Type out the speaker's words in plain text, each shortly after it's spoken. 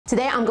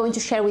Today I'm going to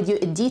share with you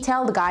a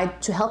detailed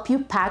guide to help you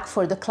pack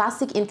for the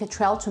classic Inca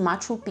Trail to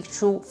Machu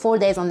Picchu, 4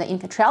 days on the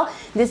Inca Trail.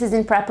 This is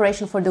in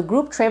preparation for the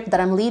group trip that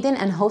I'm leading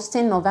and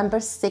hosting November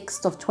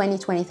 6th of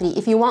 2023.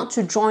 If you want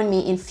to join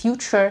me in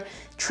future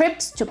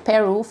trips to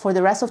Peru for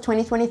the rest of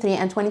 2023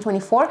 and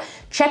 2024,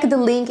 check the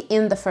link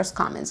in the first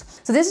comments.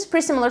 So this is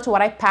pretty similar to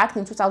what I packed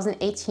in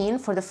 2018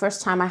 for the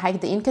first time I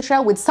hiked the Inca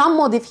Trail, with some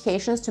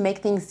modifications to make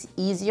things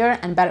easier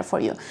and better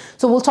for you.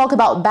 So we'll talk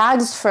about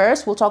bags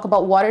first, we'll talk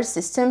about water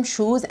system,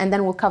 shoes, and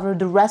then we'll cover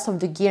the rest of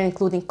the gear,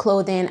 including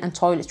clothing and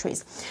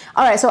toiletries.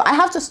 All right, so I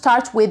have to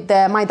start with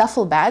my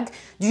duffel bag.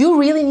 Do you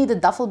really need a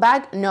duffel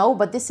bag? No,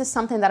 but this is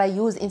something that I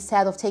use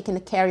instead of taking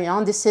a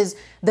carry-on. This is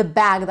the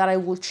bag that I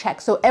will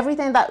check. So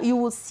everything that you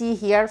will see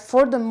here,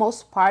 for the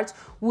most part,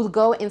 will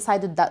go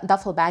inside the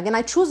duffel bag. And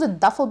I choose a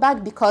duffel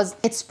bag because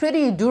it's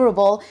pretty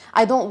durable.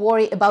 I don't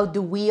worry about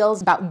the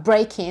wheels, about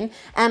breaking.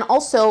 And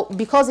also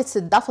because it's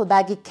a duffel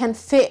bag, it can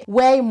fit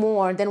way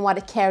more than what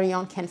a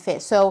carry-on can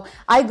fit. So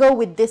I go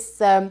with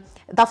this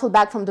duffel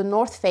bag from the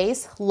North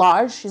Face.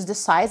 Large is the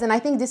size. And I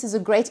think this is a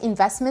great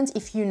investment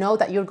if you know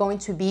that you're going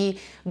to be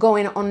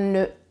going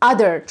on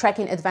other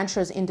trekking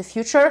adventures in the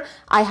future.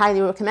 I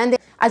highly recommend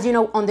it. As you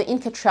know, on the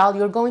Inca Trail,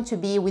 you're going to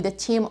be with a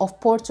team of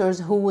porters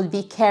who will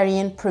be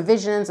carrying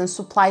provisions and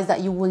supplies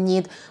that you will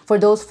need for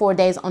those 4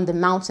 days on the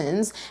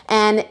mountains.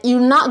 And you're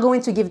not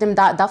going to give them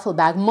that duffel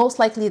bag. Most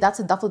likely, that's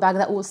a duffel bag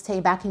that will stay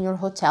back in your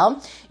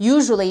hotel.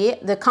 Usually,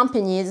 the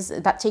companies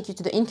that take you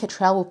to the Inca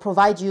Trail will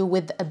provide you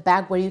with a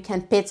bag where you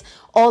can fit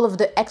all of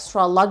the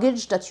extra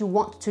luggage that you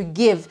want to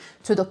give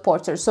to the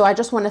porters. So I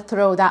just want to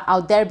throw that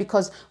out there,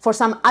 because for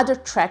some other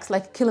treks,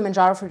 like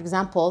Kilimanjaro, for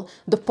example,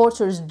 the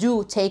porters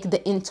do take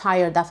the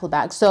entire duffel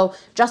bag. So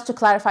just to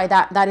clarify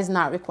that, that is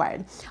not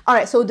required. All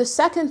right, so the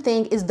second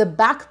thing is the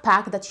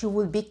backpack that you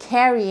will be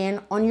carrying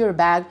on your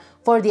bag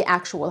for the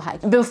actual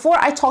hike. Before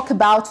I talk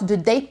about the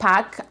day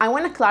pack, I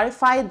want to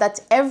clarify that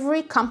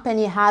every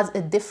company has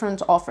a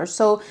different offer.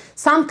 So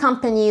some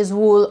companies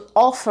will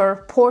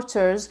offer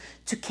porters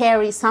to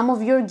carry some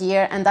of your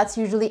gear, and that's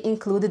usually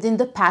included in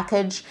the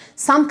package.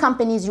 Some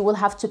companies you will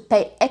have to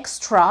pay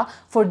extra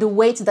for the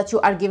weight that you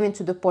are giving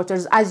to the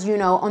porters. As you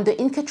know, on the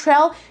Inca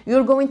Trail,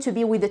 you're going to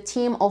be with a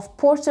team of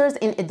porters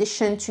in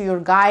addition to your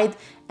guide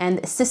and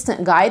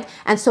assistant guide.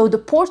 And so the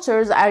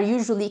porters are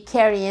usually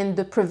carrying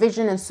the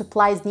provision and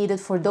supplies needed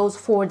for those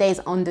 4 days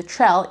on the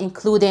trail,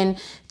 including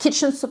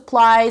kitchen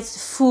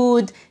supplies,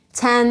 food,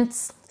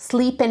 tents,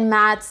 sleeping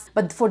mats.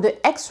 But for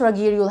the extra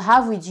gear you'll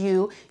have with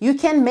you, you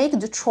can make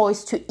the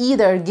choice to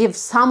either give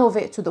some of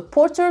it to the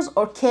porters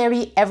or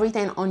carry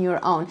everything on your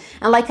own.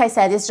 And like I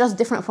said, it's just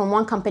different from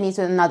one company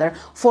to another.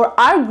 For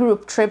our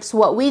group trips,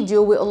 what we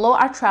do, we allow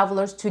our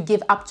travelers to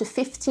give up to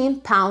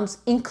 15 pounds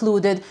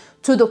included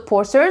to the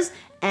porters,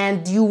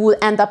 and you will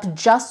end up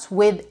just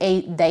with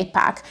a day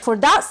pack. For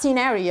that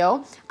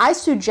scenario, I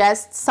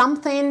suggest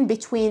something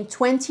between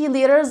 20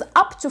 liters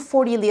up to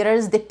 40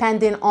 liters,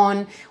 depending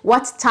on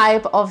what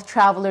type of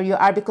traveler you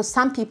are, because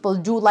some people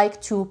do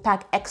like to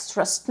pack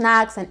extra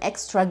snacks and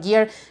extra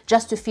gear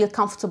just to feel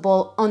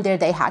comfortable on their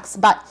day hikes.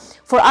 But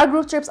for our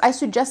group trips, I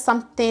suggest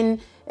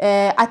something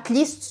at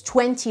least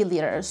 20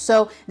 liters.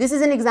 So this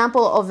is an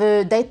example of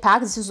a day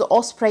pack. This is the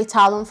Osprey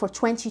Talon for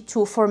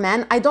 22 for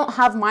men. I don't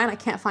have mine, I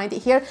can't find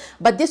it here,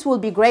 but this will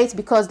be great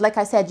because, like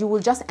I said, you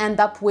will just end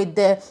up with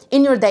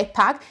in your day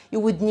pack, you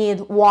would need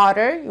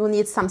water, you will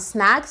need some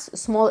snacks, a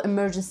small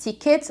emergency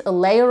kit, a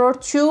layer or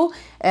two,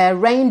 a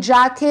rain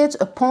jacket,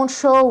 a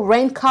poncho,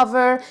 rain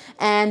cover,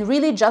 and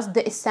really just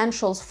the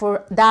essentials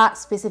for that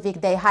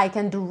specific day hike,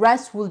 and the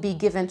rest will be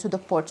given to the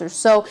porters.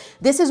 So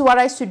this is what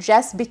I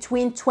suggest,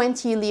 between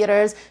 20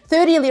 liters.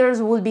 30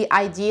 liters will be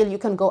ideal. You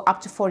can go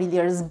up to 40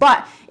 liters.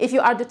 But if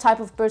you are the type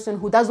of person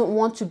who doesn't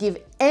want to give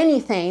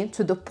anything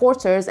to the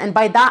porters, and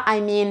by that I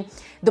mean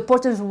the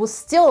porters will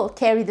still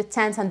carry the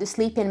tent and the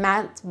sleeping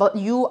mat, but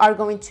you are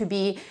going to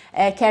be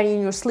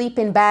carrying your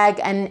sleeping bag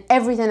and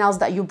everything else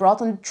that you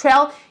brought on the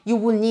trail, you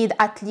will need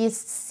at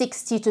least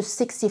 60 to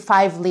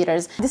 65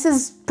 liters. This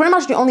is pretty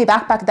much the only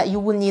backpack that you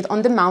will need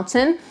on the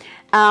mountain.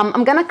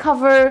 I'm gonna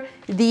cover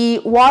the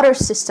water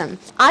system.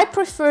 I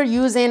prefer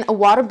using a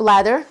water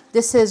bladder.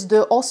 This is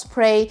the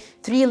Osprey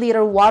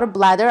 3-liter water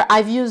bladder.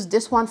 I've used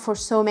this one for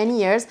so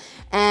many years,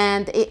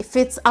 and it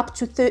fits up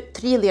to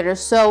 3 liters.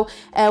 So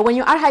when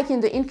you are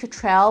hiking the Inca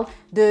Trail,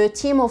 the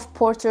team of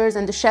porters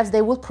and the chefs,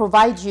 they will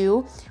provide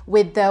you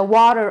with the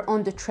water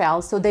on the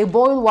trail. So they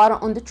boil water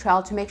on the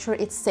trail to make sure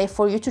it's safe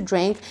for you to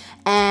drink.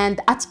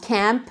 And at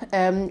camp,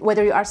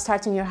 whether you are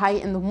starting your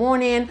hike in the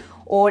morning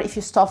or if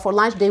you stop for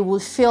lunch, they will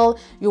fill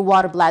your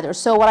water bladder.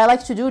 So what I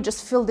like to do,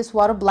 just fill this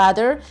water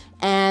bladder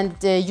and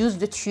use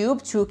the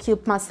tube to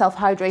keep myself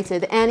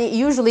hydrated. And it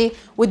usually,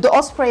 with the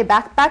Osprey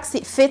backpacks,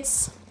 it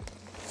fits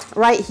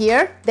right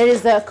here. There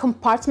is a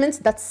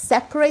compartment that's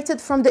separated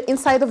from the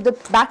inside of the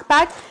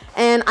backpack,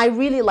 and I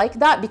really like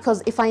that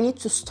because if I need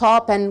to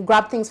stop and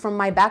grab things from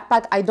my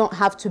backpack, I don't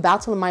have to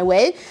battle my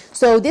way.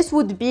 So this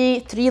would be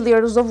 3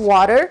 liters of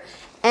water.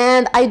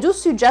 And I do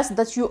suggest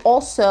that you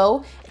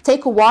also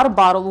take a water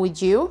bottle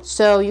with you.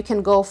 So you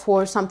can go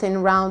for something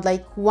around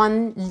like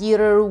 1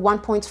 liter,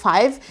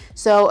 1.5.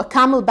 So a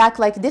Camelback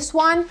like this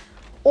one,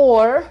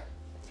 or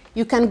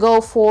you can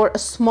go for a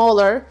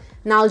smaller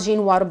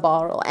Nalgene water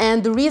bottle.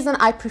 And the reason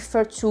I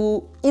prefer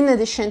to, in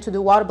addition to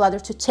the water bladder,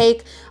 to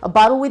take a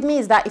bottle with me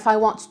is that if I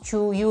want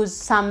to use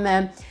some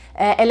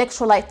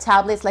electrolyte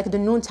tablets, like the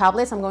Noon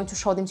tablets, I'm going to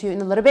show them to you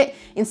in a little bit.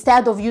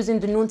 Instead of using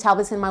the Noon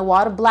tablets in my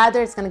water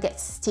bladder, it's going to get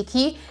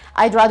sticky.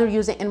 I'd rather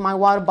use it in my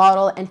water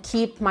bottle and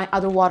keep my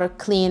other water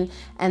clean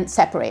and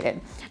separated.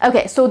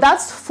 Okay, so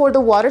that's for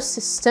the water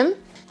system.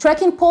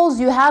 Trekking poles,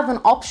 you have an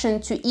option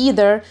to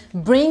either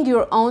bring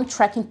your own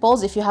trekking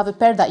poles if you have a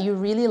pair that you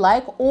really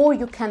like, or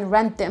you can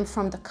rent them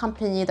from the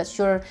company that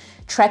you're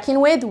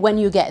trekking with when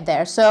you get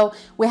there. So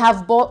we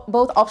have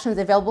both options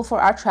available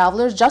for our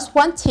travelers. Just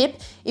one tip,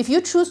 if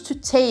you choose to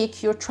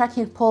take your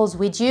trekking poles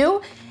with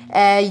you,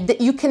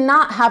 you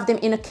cannot have them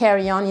in a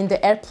carry-on in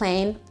the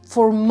airplane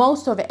for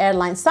most of the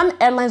airlines. Some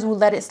airlines will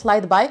let it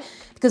slide by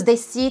because they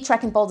see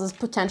trekking poles as a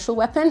potential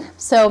weapon.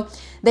 So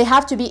they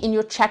have to be in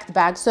your checked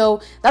bag.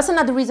 So that's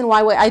another reason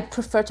why I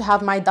prefer to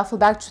have my duffel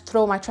bag to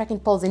throw my trekking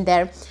poles in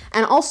there.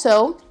 And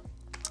also,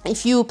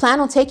 if you plan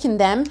on taking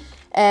them,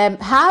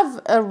 have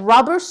a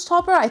rubber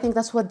stopper, I think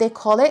that's what they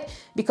call it,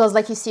 because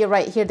like you see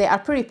right here, they are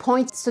pretty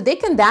pointy, so they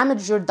can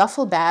damage your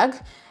duffel bag.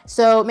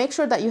 So make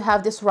sure that you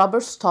have this rubber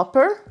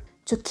stopper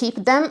to keep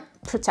them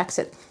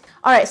protected.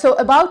 All right, so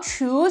about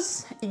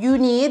shoes, you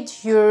need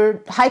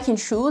your hiking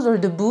shoes or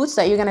the boots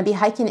that you're gonna be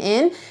hiking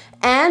in.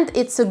 And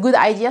it's a good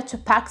idea to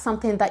pack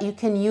something that you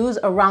can use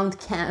around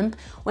camp.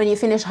 When you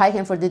finish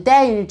hiking for the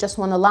day and you just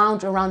wanna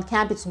lounge around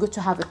camp, it's good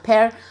to have a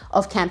pair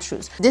of camp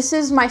shoes. This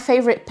is my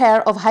favorite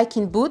pair of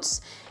hiking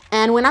boots.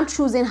 And when I'm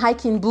choosing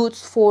hiking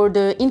boots for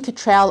the Inca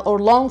Trail or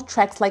long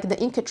treks like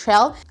the Inca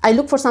Trail, I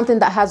look for something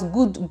that has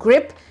good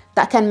grip,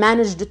 that can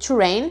manage the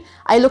terrain.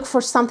 I look for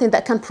something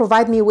that can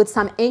provide me with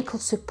some ankle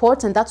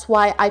support, and that's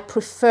why I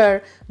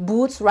prefer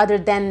boots rather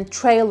than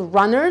trail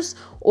runners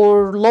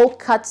or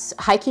low-cut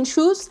hiking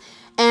shoes.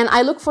 And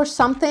I look for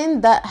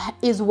something that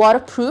is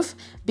waterproof,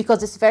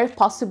 because it's very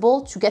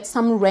possible to get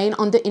some rain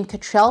on the Inca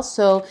Trail.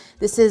 So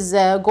this is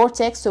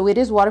Gore-Tex, so it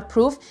is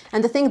waterproof.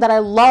 And the thing that I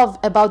love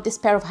about this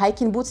pair of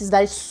hiking boots is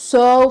that it's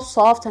so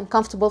soft and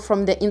comfortable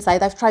from the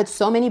inside. I've tried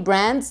so many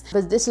brands,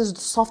 but this is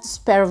the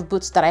softest pair of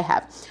boots that I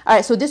have. All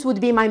right, so this would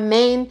be my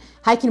main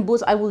hiking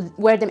boots. I will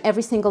wear them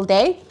every single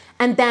day.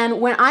 And then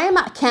when I am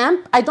at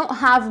camp, I don't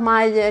have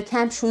my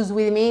camp shoes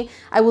with me.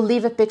 I will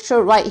leave a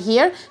picture right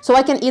here. So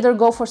I can either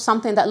go for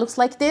something that looks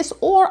like this,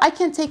 or I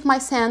can take my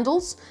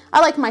sandals. I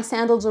like my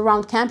sandals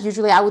around camp.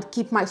 Usually I would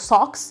keep my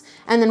socks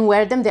and then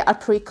wear them. They are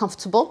pretty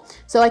comfortable.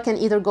 So I can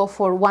either go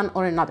for one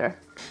or another.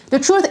 The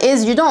truth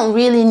is, you don't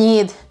really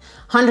need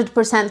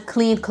 100%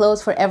 clean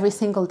clothes for every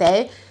single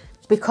day,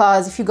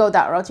 because if you go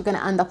that route, you're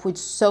gonna end up with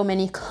so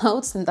many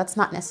clothes, and that's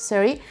not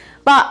necessary.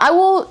 But I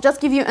will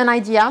just give you an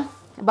idea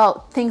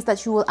about things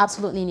that you will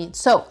absolutely need.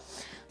 So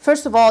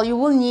first of all, you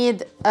will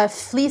need a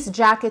fleece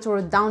jacket or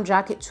a down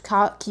jacket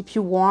to keep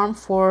you warm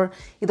for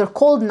either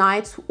cold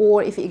nights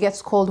or if it gets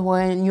cold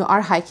when you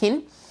are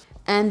hiking.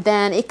 And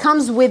then it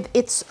comes with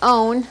its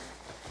own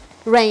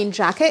rain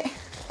jacket.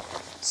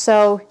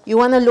 So you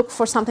want to look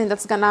for something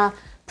that's gonna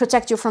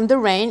protect you from the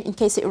rain in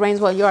case it rains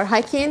while you are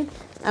hiking,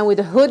 and with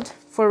a hood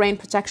for rain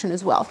protection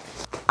as well.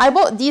 I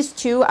bought these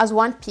two as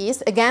one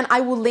piece. Again,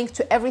 I will link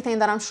to everything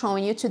that I'm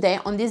showing you today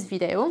on this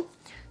video.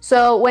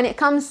 So when it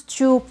comes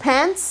to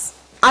pants,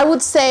 I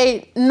would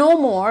say no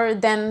more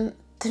than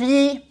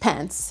 3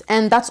 pants,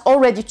 and that's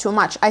already too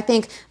much. I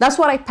think that's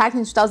what I packed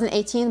in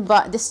 2018,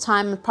 but this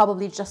time I'll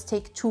probably just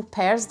take 2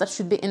 pairs. That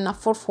should be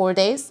enough for 4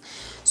 days.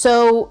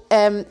 So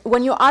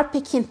when you are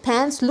picking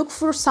pants, look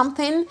for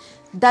something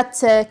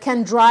that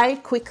can dry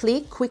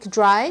quickly, quick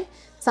dry,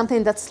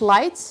 something that's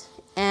light.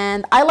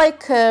 And I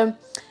like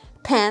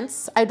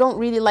pants. I don't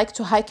really like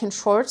to hike in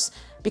shorts,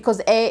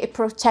 because it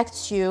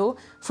protects you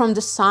from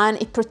the sun,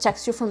 it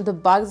protects you from the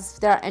bugs,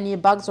 if there are any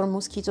bugs or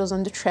mosquitoes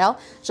on the trail.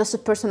 Just a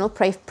personal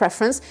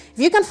preference. If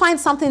you can find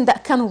something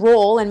that can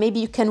roll, and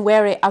maybe you can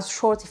wear it as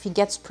short if it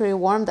gets pretty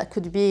warm, that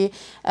could be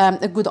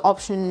a good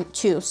option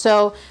too.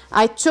 So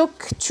I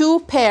took 2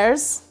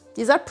 pairs.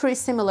 These are pretty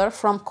similar,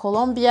 from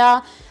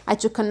Colombia. I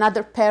took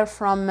another pair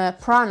from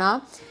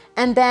Prana.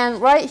 And then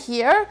right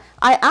here,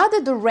 I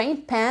added the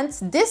rain pants.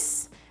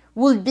 This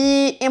will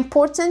be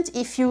important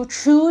if you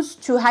choose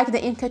to hike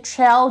the Inca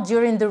Trail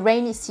during the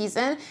rainy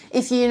season.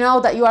 If you know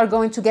that you are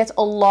going to get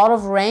a lot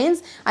of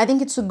rains, I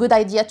think it's a good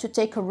idea to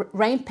take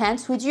rain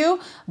pants with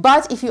you.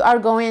 But if you are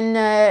going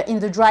in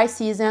the dry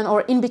season,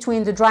 or in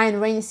between the dry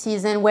and rainy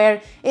season,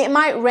 where it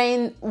might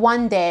rain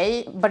one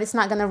day, but it's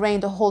not gonna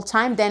rain the whole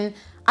time, then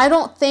I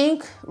don't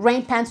think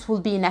rain pants will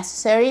be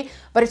necessary,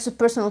 but it's a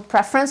personal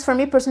preference. For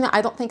me personally,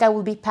 I don't think I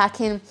will be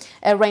packing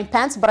rain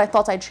pants, but I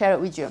thought I'd share it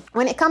with you.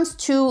 When it comes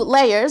to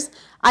layers,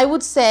 I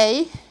would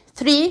say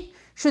 3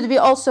 should be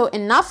also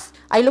enough.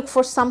 I look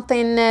for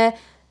something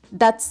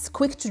that's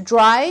quick to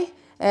dry.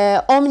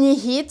 Omni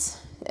Heat,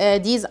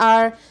 these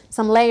are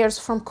some layers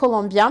from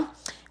Colombia.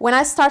 When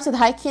I started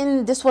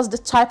hiking, this was the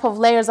type of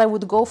layers I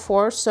would go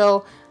for.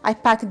 So I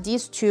packed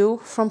these two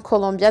from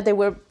Colombia. They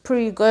were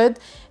pretty good.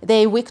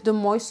 They wick the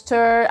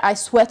moisture. I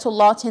sweat a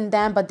lot in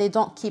them, but they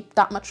don't keep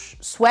that much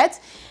sweat.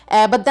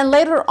 But then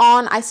later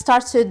on, I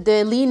started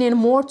leaning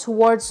more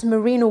towards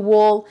merino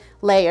wool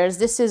layers.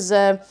 This is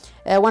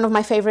one of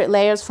my favorite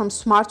layers from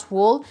Smart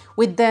Wool.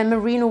 With the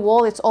merino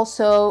wool, it's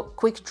also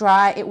quick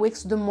dry. It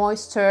wicks the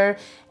moisture,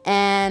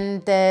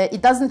 and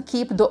it doesn't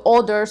keep the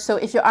odor. So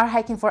if you are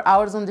hiking for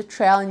hours on the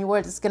trail and you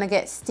wear it, it's gonna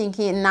get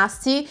stinky and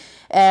nasty.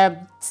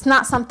 It's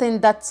not something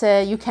that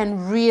you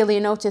can really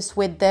notice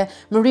with the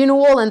merino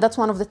wool, and that's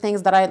one of the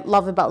things that I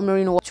love about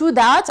merino wool. To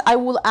that, I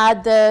will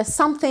add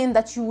something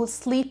that you will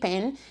sleep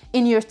in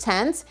your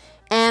tent.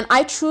 And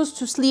I choose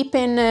to sleep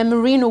in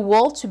merino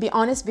wool, to be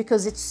honest,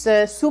 because it's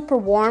super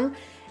warm,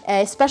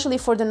 especially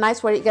for the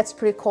nights where it gets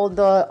pretty cold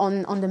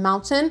on the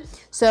mountain.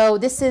 So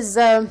this is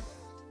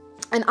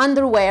an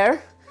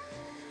underwear,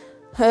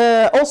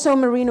 also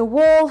merino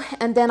wool,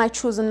 and then I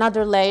choose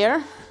another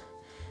layer.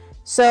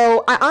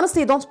 So I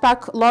honestly don't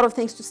pack a lot of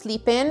things to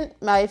sleep in.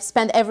 I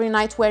spend every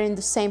night wearing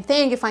the same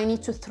thing. If I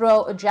need to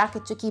throw a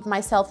jacket to keep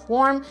myself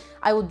warm,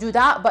 I will do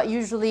that. But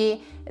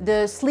usually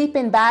the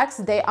sleeping bags,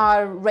 they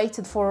are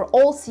rated for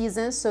all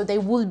seasons, so they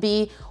will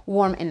be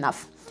warm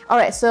enough. All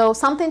right, so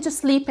something to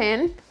sleep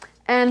in,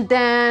 and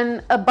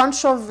then a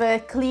bunch of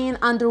clean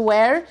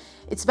underwear.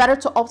 It's better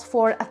to opt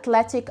for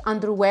athletic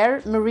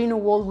underwear. Merino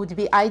wool would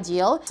be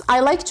ideal. I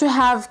like to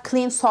have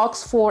clean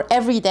socks for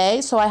every day,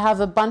 so I have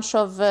a bunch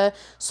of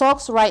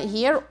socks right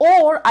here.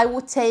 Or I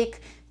would take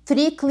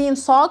 3 clean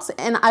socks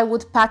and I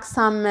would pack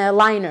some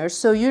liners.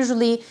 So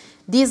usually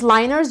these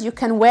liners, you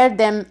can wear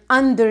them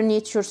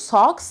underneath your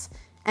socks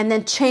and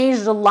then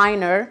change the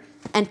liner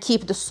and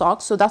keep the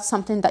socks. So that's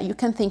something that you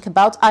can think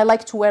about. I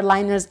like to wear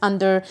liners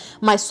under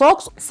my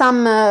socks.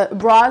 Some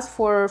bras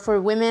for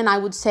women, I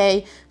would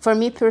say, for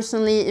me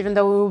personally, even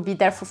though we will be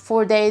there for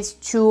 4 days,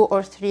 2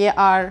 or 3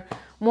 are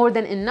more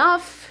than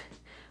enough.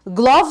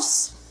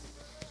 Gloves,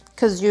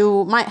 because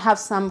you might have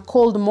some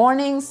cold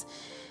mornings.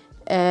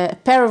 A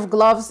pair of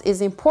gloves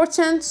is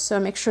important, so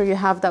make sure you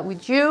have that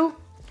with you.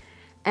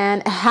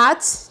 And a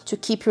hat to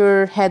keep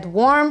your head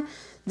warm.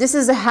 This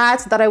is a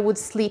hat that I would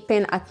sleep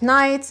in at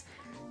night.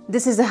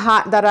 This is a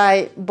hat that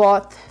I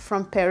bought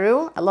from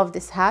Peru. I love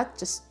this hat.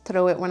 Just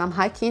throw it when I'm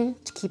hiking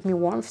to keep me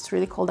warm if it's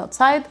really cold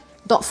outside.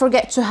 Don't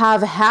forget to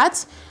have a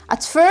hat.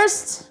 At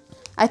first,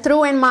 I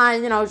threw in my,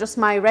 just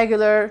my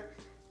regular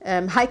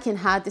hiking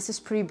hat. This is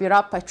pretty beat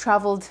up. I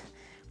traveled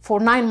for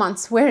 9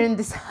 months wearing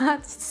this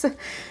hat.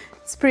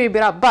 It's pretty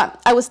beat up.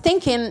 But I was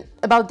thinking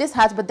about this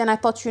hat, but then I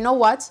thought, you know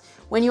what?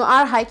 When you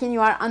are hiking,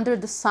 you are under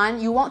the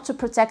sun. You want to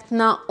protect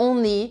not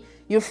only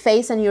your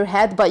face and your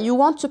head, but you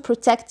want to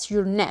protect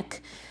your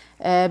neck.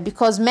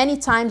 Because many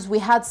times we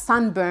had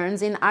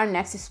sunburns in our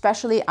necks,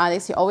 especially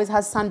Alex, he always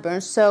has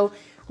sunburns. So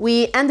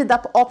we ended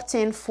up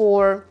opting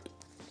for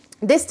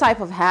this type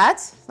of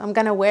hat. I'm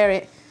gonna wear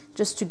it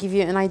just to give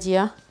you an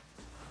idea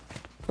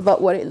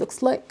about what it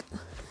looks like.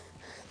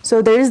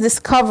 So there is this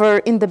cover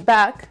in the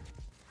back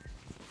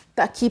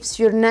that keeps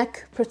your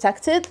neck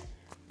protected,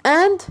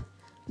 and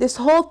this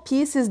whole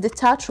piece is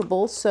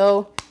detachable.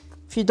 So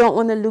if you don't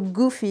want to look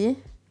goofy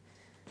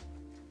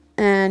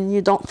and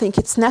you don't think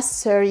it's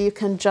necessary, you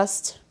can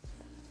just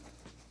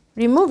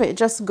remove it. It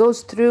just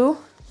goes through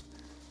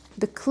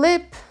the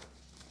clip.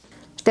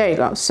 There you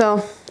go.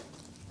 So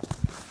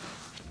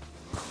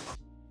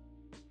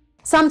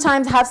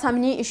sometimes I have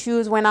some knee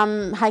issues when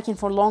I'm hiking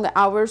for long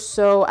hours,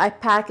 so I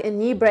pack a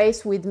knee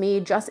brace with me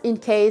just in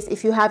case.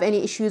 If you have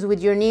any issues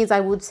with your knees, I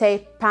would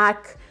say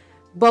pack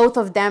both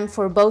of them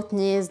for both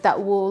knees.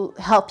 That will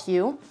help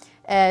you.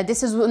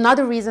 This is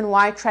another reason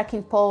why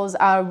trekking poles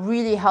are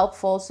really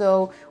helpful.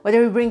 So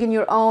whether you bring in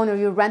your own or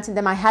you're renting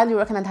them, I highly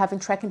recommend having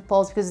trekking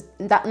poles, because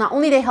that not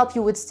only they help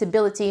you with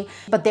stability,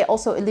 but they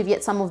also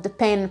alleviate some of the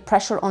pain and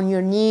pressure on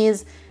your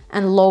knees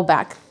and low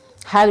back.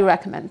 Highly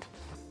recommend.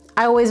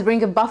 I always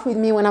bring a buff with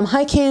me when I'm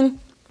hiking.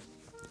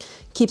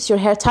 Keeps your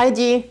hair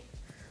tidy.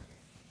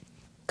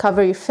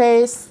 Cover your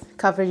face,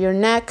 cover your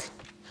neck.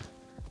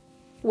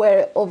 Wear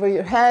it over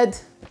your head.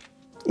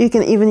 You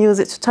can even use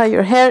it to tie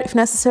your hair if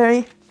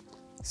necessary.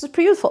 This is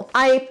beautiful.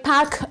 I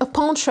pack a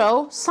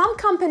poncho. Some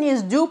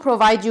companies do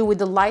provide you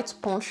with a light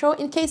poncho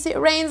in case it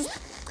rains,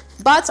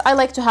 but I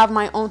like to have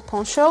my own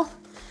poncho.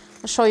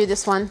 I'll show you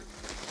this one.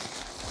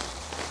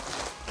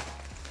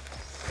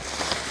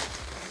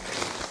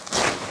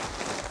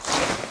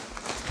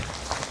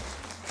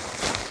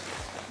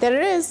 There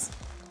it is.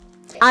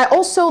 I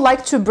also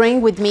like to bring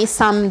with me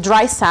some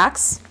dry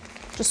sacks,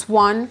 just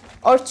 1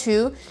 or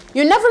 2.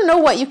 You never know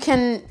what you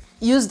can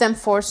use them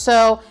for,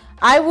 so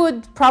I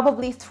would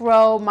probably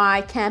throw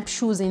my camp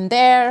shoes in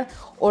there,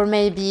 or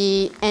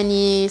maybe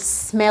any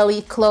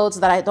smelly clothes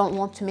that I don't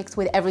want to mix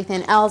with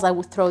everything else. I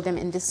would throw them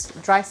in this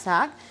dry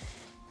sack.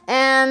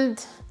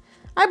 And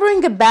I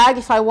bring a bag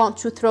if I want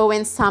to throw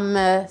in some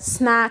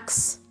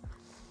snacks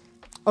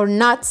or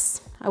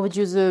nuts. I would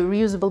use a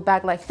reusable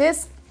bag like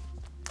this.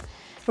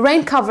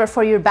 rain cover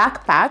for your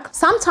backpack.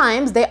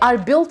 Sometimes they are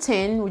built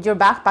in with your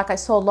backpack. I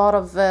saw a lot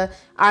of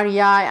REI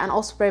and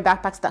Osprey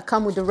backpacks that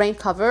come with the rain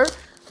cover,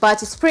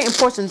 but it's pretty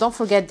important. Don't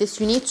forget this.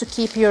 You need to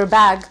keep your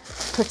bag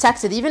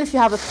protected. Even if you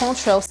have a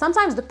poncho,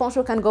 sometimes the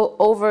poncho can go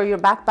over your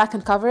backpack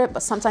and cover it,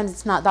 but sometimes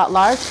it's not that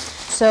large.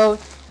 So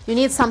you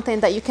need something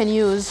that you can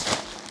use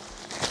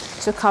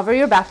to cover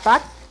your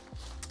backpack.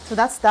 So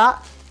that's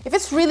that. If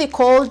it's really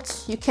cold,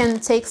 you can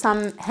take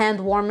some hand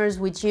warmers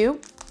with you.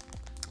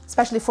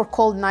 Especially for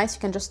cold nights,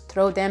 you can just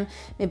throw them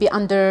maybe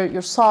under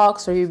your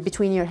socks or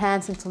between your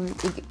hands until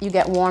you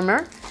get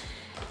warmer.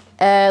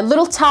 A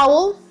little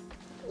towel,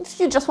 if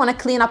you just want to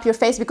clean up your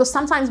face, because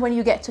sometimes when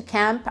you get to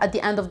camp at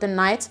the end of the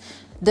night,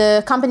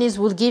 the companies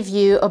will give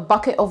you a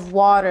bucket of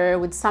water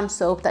with some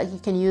soap that you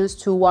can use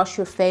to wash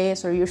your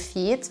face or your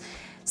feet.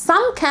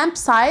 Some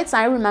campsites,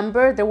 I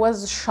remember there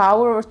was a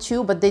shower or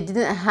two, but they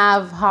didn't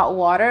have hot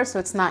water, so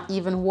it's not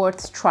even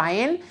worth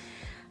trying.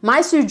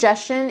 My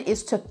suggestion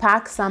is to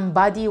pack some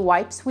body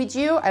wipes with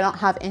you. I don't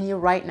have any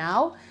right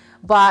now,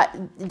 but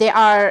they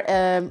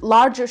are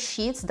larger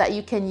sheets that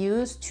you can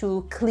use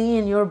to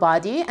clean your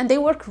body, and they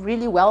work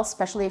really well,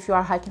 especially if you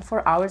are hiking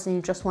for hours and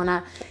you just want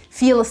to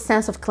feel a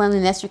sense of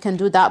cleanliness. You can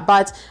do that,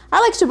 but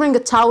I like to bring a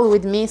towel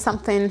with me,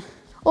 something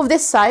of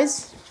this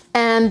size,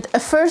 and a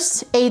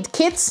first aid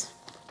kit.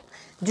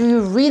 Do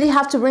you really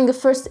have to bring a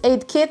first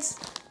aid kit?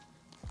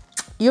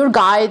 Your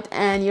guide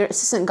and your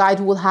assistant guide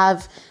will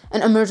have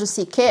an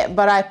emergency kit,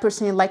 but I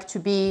personally like to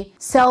be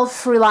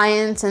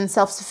self-reliant and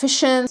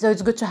self-sufficient, so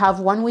it's good to have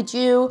one with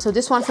you. So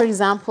this one, for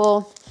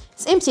example,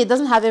 it's empty, it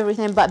doesn't have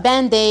everything, but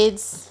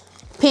band-aids,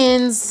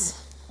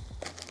 pins,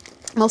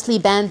 mostly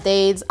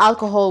band-aids,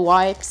 alcohol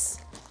wipes.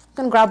 You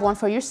can grab one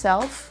for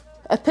yourself.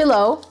 A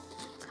pillow.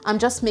 I'm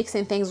just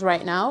mixing things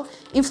right now.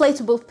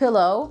 Inflatable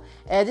pillow.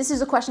 This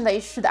is a question that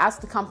you should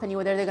ask the company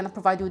whether they're gonna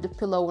provide you with a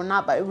pillow or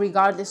not, but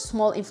regardless,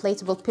 small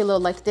inflatable pillow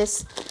like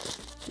this.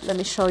 Let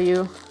me show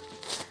you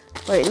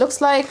what it looks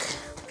like.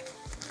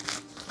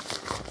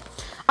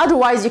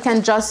 Otherwise, you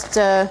can just,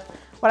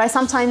 what I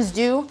sometimes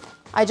do,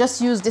 I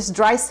just use this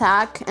dry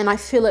sack and I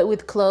fill it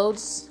with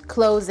clothes,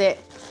 close it,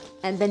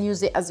 and then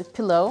use it as a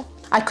pillow.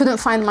 I couldn't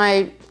find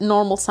my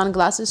normal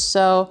sunglasses,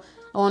 so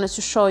I wanted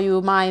to show you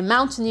my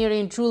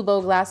mountaineering jewel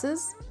bow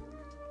glasses.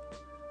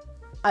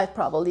 I'd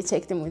probably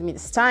take them with me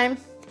this time.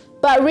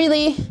 But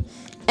really,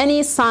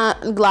 any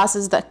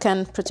sunglasses that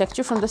can protect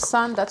you from the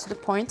sun, that's the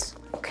point.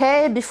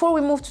 Okay, before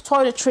we move to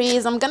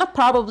toiletries, I'm gonna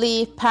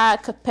probably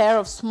pack a pair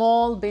of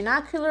small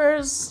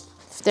binoculars,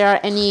 if there are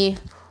any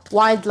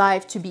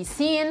wildlife to be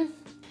seen,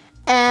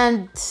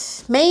 and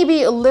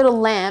maybe a little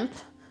lamp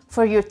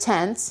for your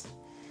tent.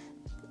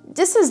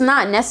 This is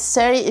not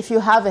necessary. If you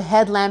have a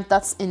headlamp,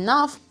 that's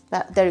enough.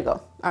 There you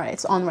go. All right,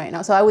 it's on right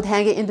now. So I would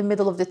hang it in the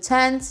middle of the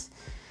tent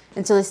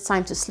until it's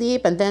time to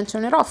sleep and then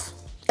turn it off.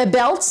 A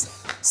belt,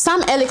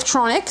 some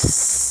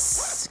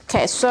electronics.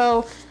 Okay,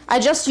 so I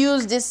just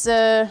use this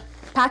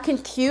packing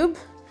cube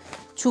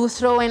to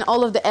throw in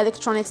all of the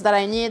electronics that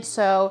I need.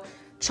 So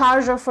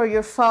charger for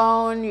your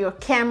phone, your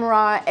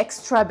camera,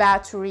 extra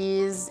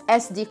batteries,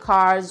 SD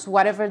cards,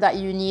 whatever that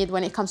you need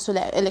when it comes to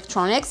the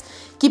electronics.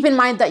 Keep in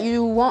mind that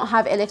you won't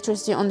have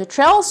electricity on the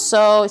trail,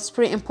 so it's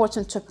pretty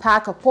important to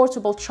pack a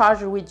portable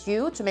charger with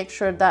you to make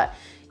sure that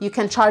you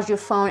can charge your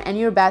phone and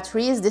your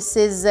batteries. This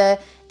is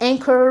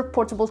Anchor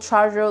portable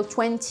charger,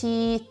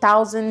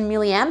 20,000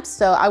 milliamps.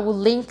 So I will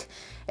link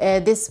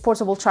this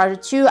portable charger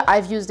too.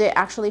 I've used it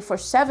actually for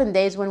 7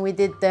 days when we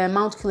did the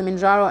Mount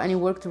Kilimanjaro, and it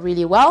worked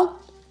really well.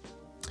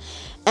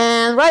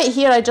 And right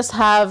here I just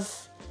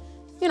have,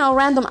 you know,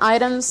 random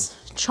items,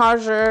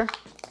 charger,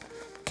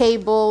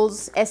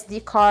 cables,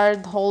 SD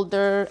card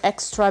holder,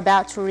 extra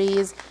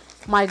batteries,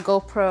 my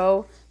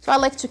GoPro. So I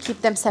like to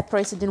keep them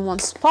separated in one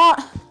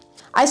spot.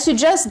 I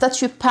suggest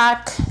that you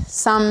pack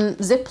some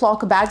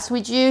Ziploc bags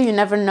with you. You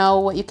never know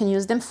what you can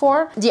use them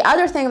for. The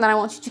other thing that I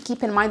want you to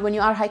keep in mind when you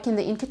are hiking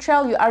the Inca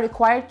Trail, you are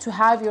required to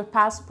have your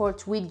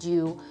passport with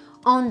you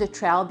on the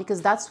trail, because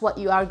that's what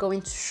you are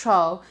going to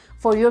show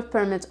for your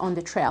permit on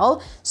the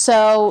trail.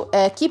 So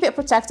keep it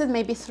protected.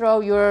 Maybe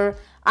throw your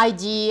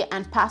ID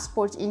and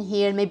passport in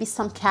here, maybe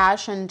some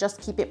cash, and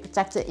just keep it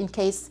protected in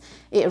case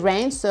it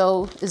rains.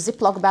 So a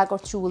Ziploc bag or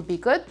two will be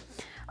good.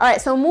 All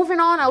right, so moving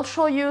on, I'll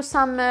show you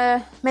some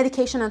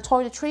medication and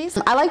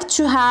toiletries. I like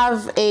to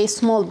have a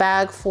small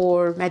bag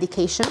for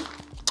medication.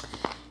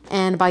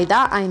 And by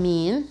that, I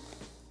mean,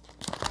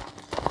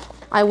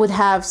 I would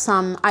have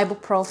some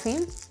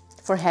ibuprofen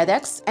for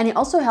headaches. And it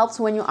also helps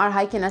when you are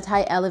hiking at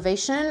high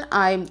elevation.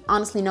 I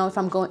honestly know if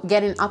I'm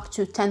getting up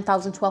to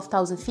 10,000,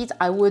 12,000 feet,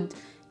 I would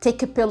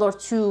take a pill or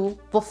two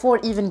before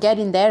even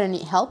getting there, and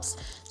it helps.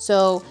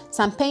 So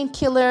some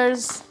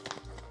painkillers,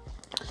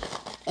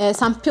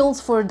 some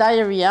pills for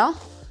diarrhea,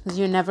 because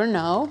you never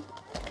know.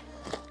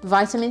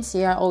 Vitamin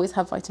C, I always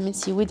have vitamin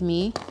C with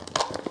me.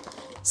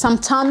 Some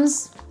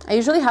Tums. I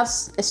usually have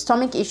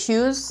stomach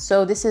issues,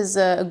 so this is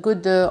a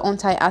good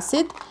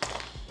antacid.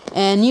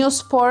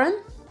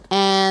 Neosporin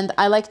and And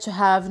I like to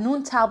have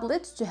Noon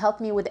tablets to help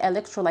me with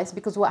electrolytes,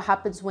 because what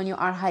happens when you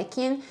are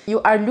hiking,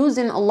 you are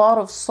losing a lot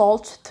of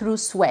salt through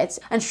sweat.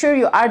 And sure,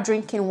 you are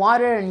drinking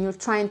water and you're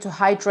trying to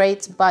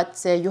hydrate,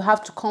 but you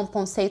have to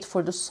compensate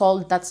for the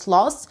salt that's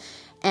lost.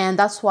 And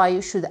that's why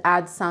you should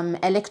add some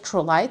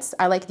electrolytes.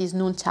 I like these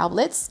Noon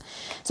tablets.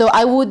 So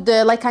I would,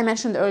 like I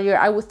mentioned earlier,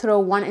 I would throw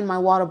one in my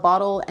water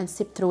bottle and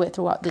sip through it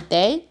throughout the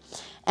day.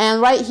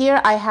 And right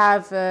here I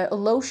have a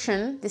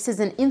lotion. This is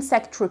an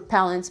insect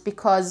repellent,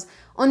 because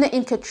on the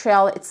Inca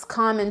Trail it's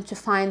common to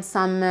find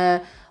some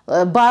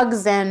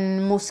bugs,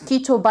 and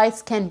mosquito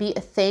bites can be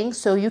a thing.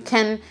 So you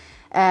can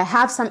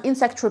have some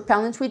insect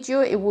repellent with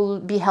you. It will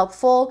be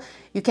helpful.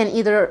 You can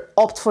either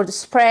opt for the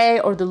spray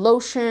or the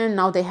lotion.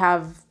 Now they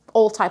have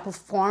all type of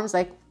forms.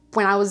 Like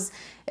when I was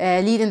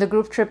leading the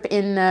group trip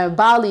in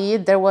Bali,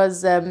 there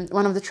was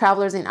one of the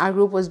travelers in our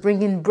group was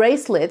bringing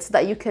bracelets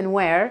that you can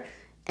wear,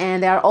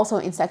 and they are also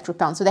insect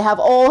repellent. So they have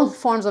all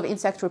forms of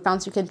insect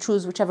repellents. You can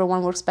choose whichever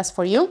one works best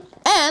for you.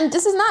 And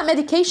this is not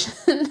medication,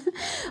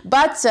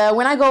 but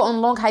when I go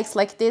on long hikes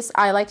like this,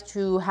 I like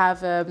to have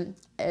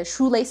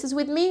shoelaces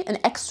with me, an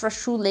extra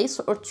shoelace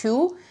or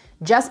two,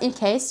 just in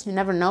case, you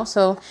never know.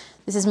 So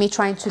this is me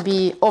trying to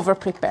be over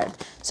prepared.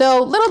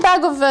 So little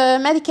bag of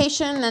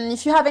medication, and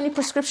if you have any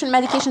prescription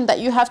medication that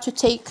you have to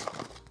take,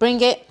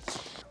 bring it.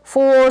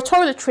 For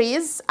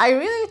toiletries, I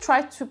really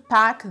try to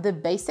pack the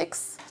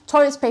basics.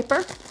 Toilet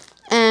paper,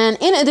 and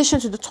in addition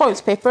to the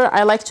toilet paper,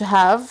 I like to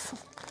have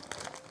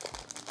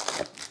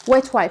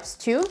wet wipes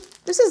too.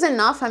 This is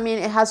enough. I mean,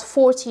 it has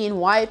 14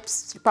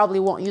 wipes. You probably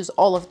won't use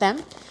all of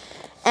them.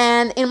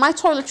 And in my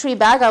toiletry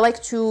bag, I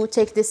like to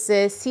take this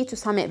Sea to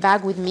Summit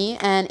bag with me,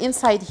 and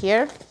inside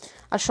here,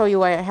 I'll show you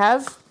what I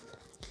have.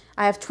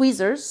 I have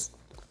tweezers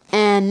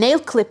and nail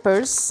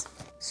clippers.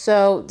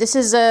 So this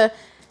is a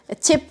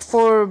tip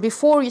for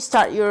before you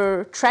start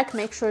your trek.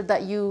 Make sure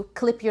that you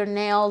clip your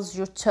nails,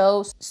 your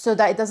toes, so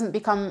that it doesn't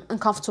become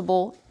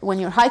uncomfortable when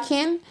you're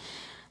hiking.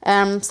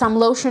 Some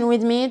lotion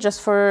with me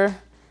just for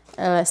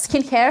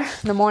skincare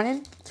in the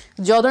morning.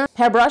 Deodorant,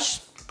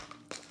 hairbrush,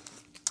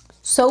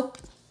 soap.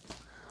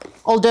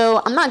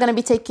 Although I'm not gonna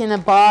be taking a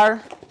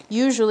bar,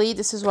 usually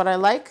this is what I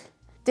like.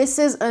 This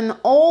is an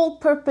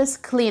all-purpose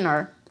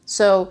cleaner.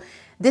 So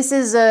this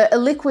is a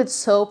liquid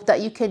soap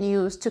that you can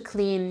use to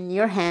clean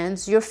your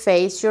hands, your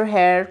face, your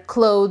hair,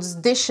 clothes,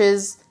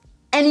 dishes,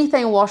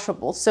 anything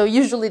washable. So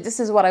usually this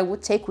is what I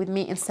would take with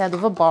me instead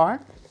of a bar.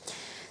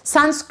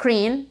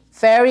 Sunscreen,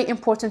 very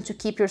important to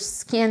keep your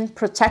skin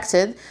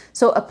protected.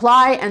 So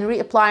apply and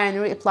reapply and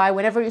reapply.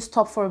 Whenever you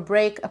stop for a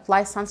break,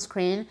 apply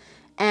sunscreen.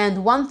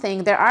 And one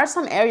thing, there are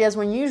some areas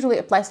when you usually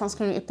apply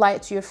sunscreen, you apply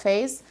it to your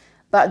face,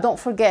 but don't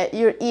forget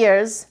your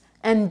ears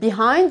and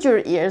behind your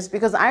ears,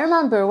 because I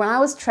remember when I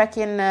was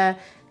trekking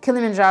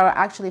Kilimanjaro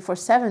actually for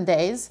 7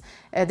 days,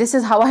 this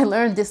is how I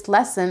learned this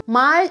lesson.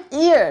 My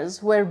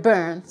ears were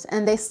burnt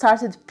and they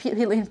started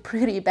peeling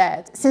pretty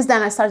bad. Since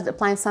then I started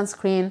applying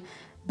sunscreen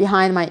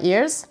behind my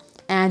ears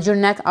and your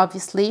neck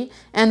obviously,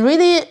 and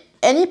really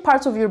any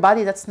part of your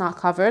body that's not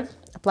covered,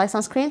 apply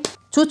sunscreen.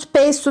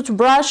 Toothpaste,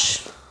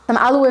 toothbrush, some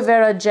aloe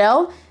vera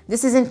gel.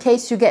 This is in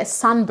case you get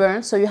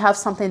sunburn, so you have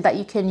something that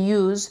you can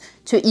use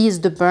to ease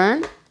the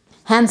burn.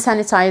 Hand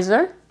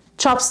sanitizer,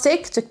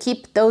 chopstick to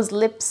keep those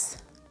lips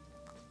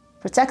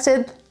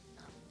protected.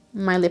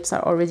 My lips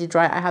are already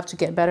dry. I have to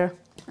get better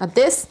at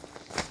this.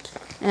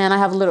 And I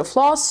have a little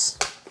floss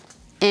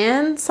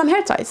and some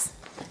hair ties.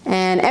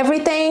 And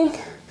everything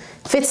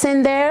fits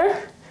in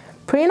there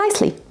pretty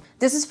nicely.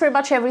 This is pretty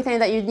much everything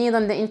that you need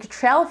on the Inca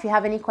Trail. If you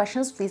have any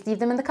questions, please leave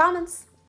them in the comments.